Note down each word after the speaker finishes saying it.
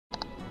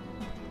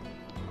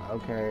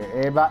Okay,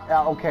 everybody.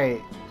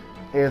 Okay,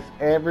 is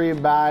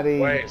everybody?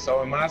 Wait,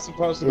 so am I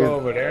supposed to go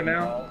over there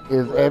now?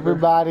 Is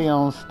everybody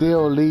on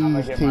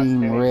SteelLee's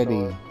team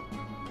ready?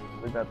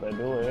 We got to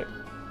do it.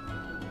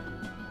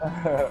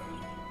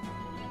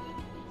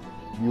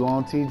 You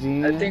on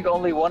TGN? I think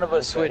only one of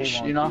us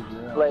switch, you know?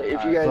 Like,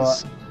 if you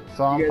guys...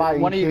 So I'm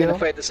fighting one of you Kill? gonna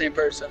fight the same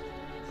person.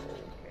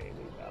 Okay,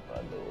 we got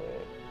to do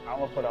it. I'm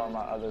gonna put on my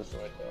other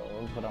switch, though. I'm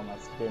gonna put on my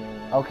spinning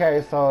one.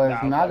 Okay, so is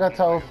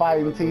Nagato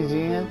fighting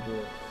TGN?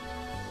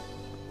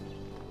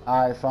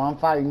 Alright, so I'm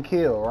fighting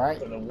Kill, right?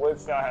 So the wood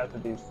shot has to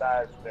be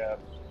sidestep.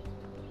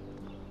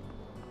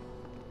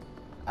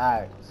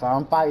 Alright, so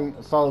I'm fighting.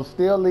 So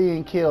SteelLee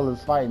and Kill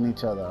is fighting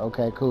each other.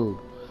 Okay, cool.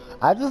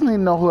 I just need to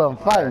know who I'm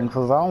fighting,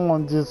 cause I don't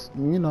want to just,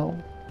 you know.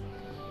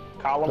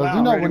 Call them Cause out.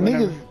 you know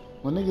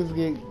when niggas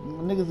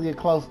get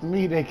close to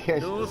me, they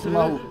catch the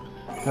smoke.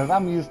 Cause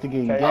I'm used to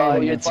getting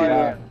game. you're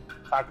too.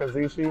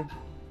 Takazushi.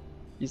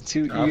 He's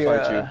too. I'll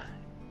fight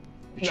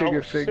you.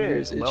 Trigger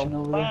fingers itching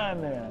over there.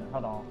 Fine then.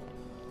 Hold on.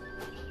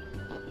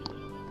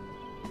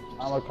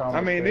 I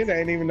mean, it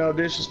ain't even no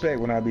disrespect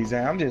when I be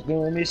saying I'm just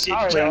doing this shit.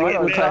 Hey,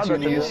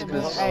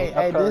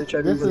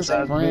 this is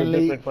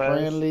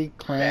friendly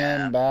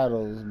clan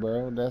battles,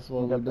 bro. That's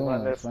what we're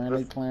doing.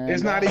 Friendly clan.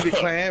 It's not even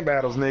clan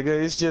battles, nigga.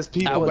 It's just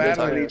people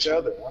battling each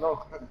other.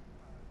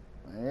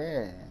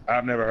 Yeah.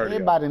 I've never heard of it.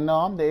 Everybody know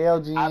I'm the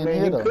LGN I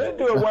mean, hitter. you could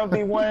do a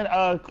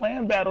 1v1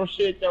 clan battle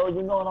shit, though.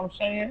 You know what I'm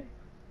saying?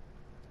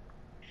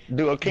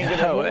 Do a King of the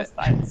Hill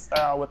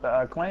style with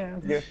the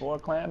clans. Get 4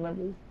 clan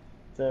members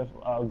to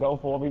go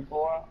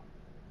 4v4.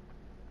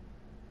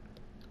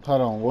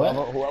 Hold on, what?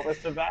 Whoever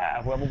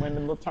survive, whoever win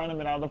the little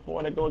tournament out of the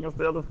 4, they go against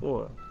the other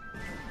 4.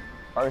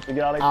 First to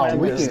get all their clan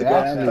we members. can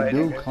actually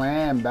do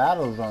clan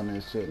battles on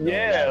this shit. Though.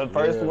 Yeah, the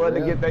first one to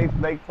get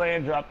they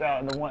clan dropped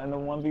out in the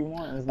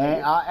 1v1s.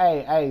 And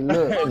hey,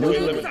 look,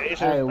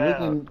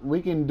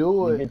 we can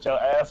do it. You get your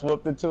ass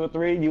whooped in 2 or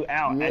 3, you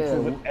out.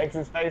 Yeah.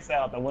 Exit stays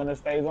out. The winner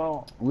stays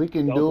on. We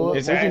can do it.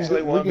 It's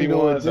actually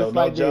 1v1s, just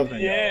like this.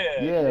 We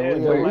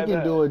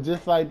can do it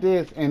just like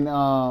this, and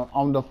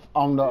on the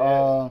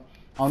 4s,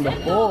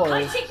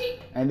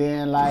 and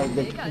then like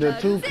the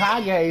 2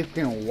 Kages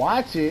can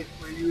watch it.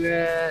 Where you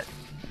at?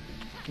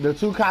 The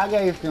 2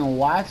 Kages can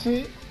watch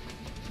it.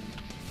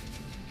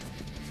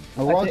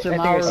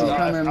 Orochimaru is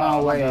coming my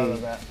way.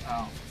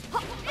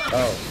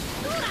 Oh.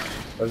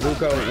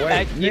 Azuko,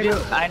 wait.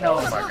 I know.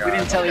 We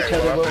didn't tell each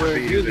other what we were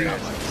doing.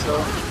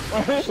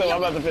 So I'm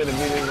about to fit the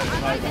meeting with the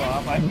mic.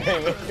 I'm like,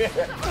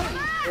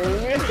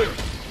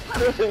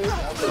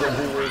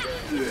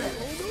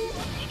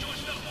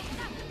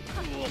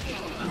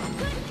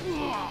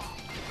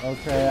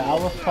 Okay, I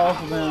was supposed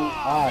to be.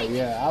 Alright,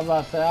 yeah, I was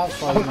about to say I was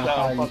supposed to be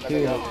fighting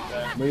Kill.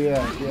 But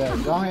yeah,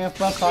 go ahead and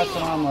fuck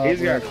Hachirama.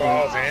 He's got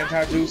claws and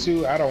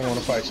taijutsu. I don't want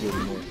to fight you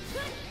anymore.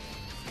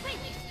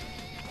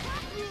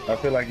 I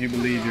feel like you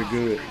believe you're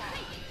good.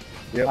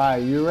 Yep.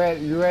 Alright, you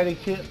ready,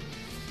 Kip?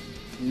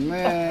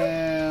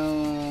 Man,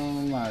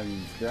 oh my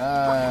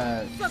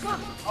god.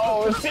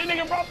 Oh, shit,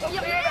 nigga brought the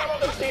fan out on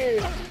the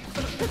kid.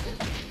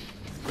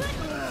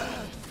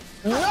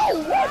 No,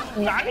 what?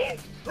 Nani?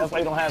 That's why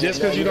you don't have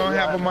just because you don't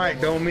have a mic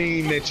don't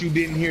mean that you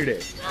didn't hear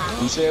that.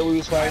 You said we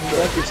was fighting.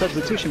 that's your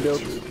substitution build.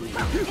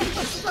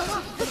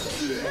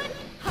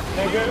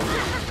 Nigga.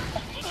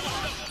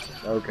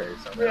 Okay,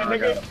 so now I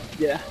got him.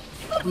 Yeah.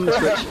 I'm gonna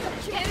switch.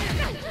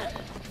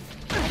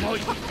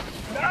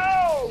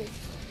 No!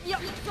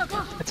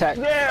 Attack.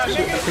 Yeah,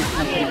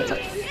 nigga.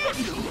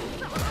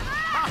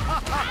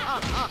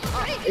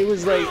 It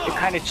was like a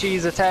kind of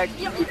cheese attack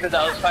because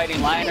I was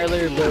fighting Lion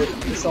earlier, but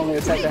it's the only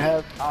attack I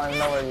have. I don't even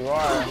know where you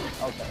are.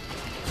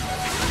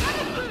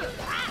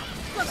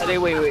 Okay.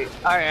 Wait.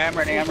 Alright, I'm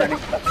running.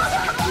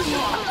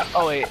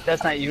 Oh wait,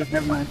 that's not you.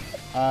 Never mind.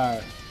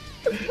 Alright.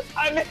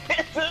 I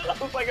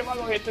was like, am I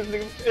gonna hit this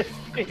nigga?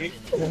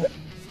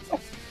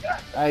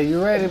 Hey,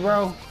 you ready,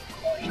 bro?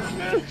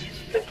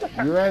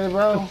 You ready,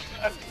 bro?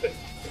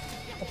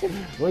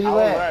 Where you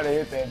at? I'm ready to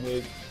hit that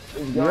bitch.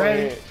 You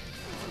ready? Ahead.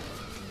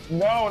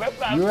 No, that's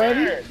not you fair.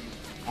 ready?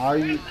 Are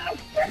you?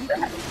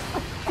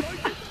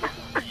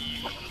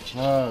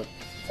 Fuck.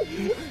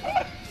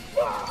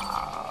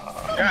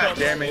 God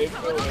damn it.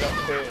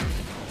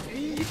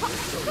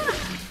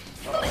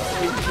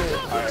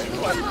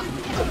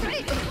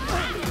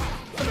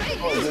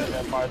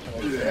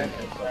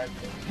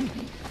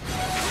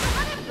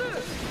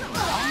 I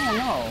don't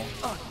know.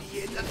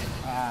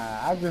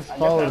 I just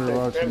folded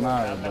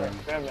Orochimaru, bro.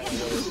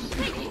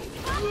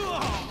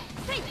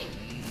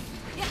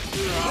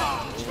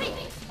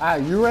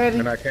 Alright, you ready?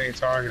 And I can't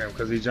target him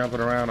because he's jumping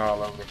around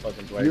all over the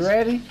fucking place. You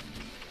ready?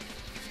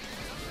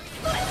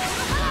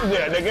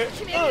 Yeah, nigga.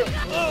 You're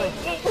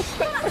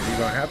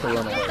gonna have to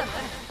run away.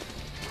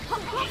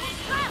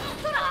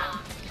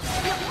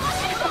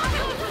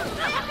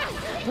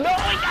 No, we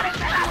got it.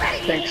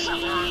 Thanks.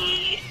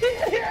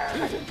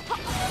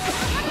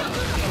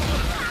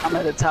 I'm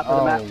at the top of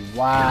the map. Oh,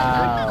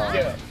 wow.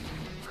 Yeah.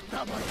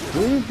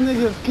 These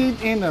niggas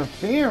keep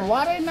interfering.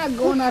 Why they not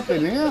going after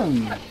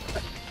them?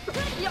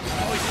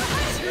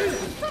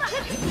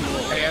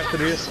 Hey, after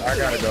this, I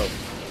gotta go.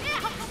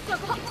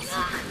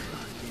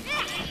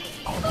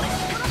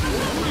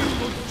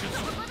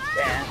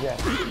 Yeah.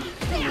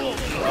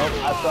 Oh,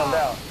 I subbed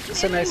out.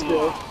 It's a nice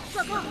build.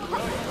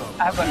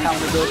 I have a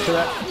counter build to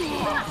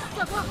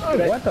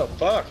that. What the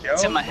fuck, yo?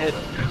 It's in my head.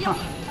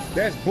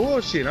 That's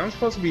bullshit. I'm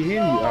supposed to be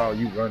hitting you. Oh,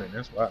 you running.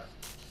 That's why.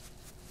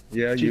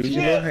 Yeah, use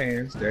your little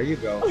hands. There you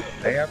go.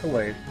 Stay out the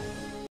way.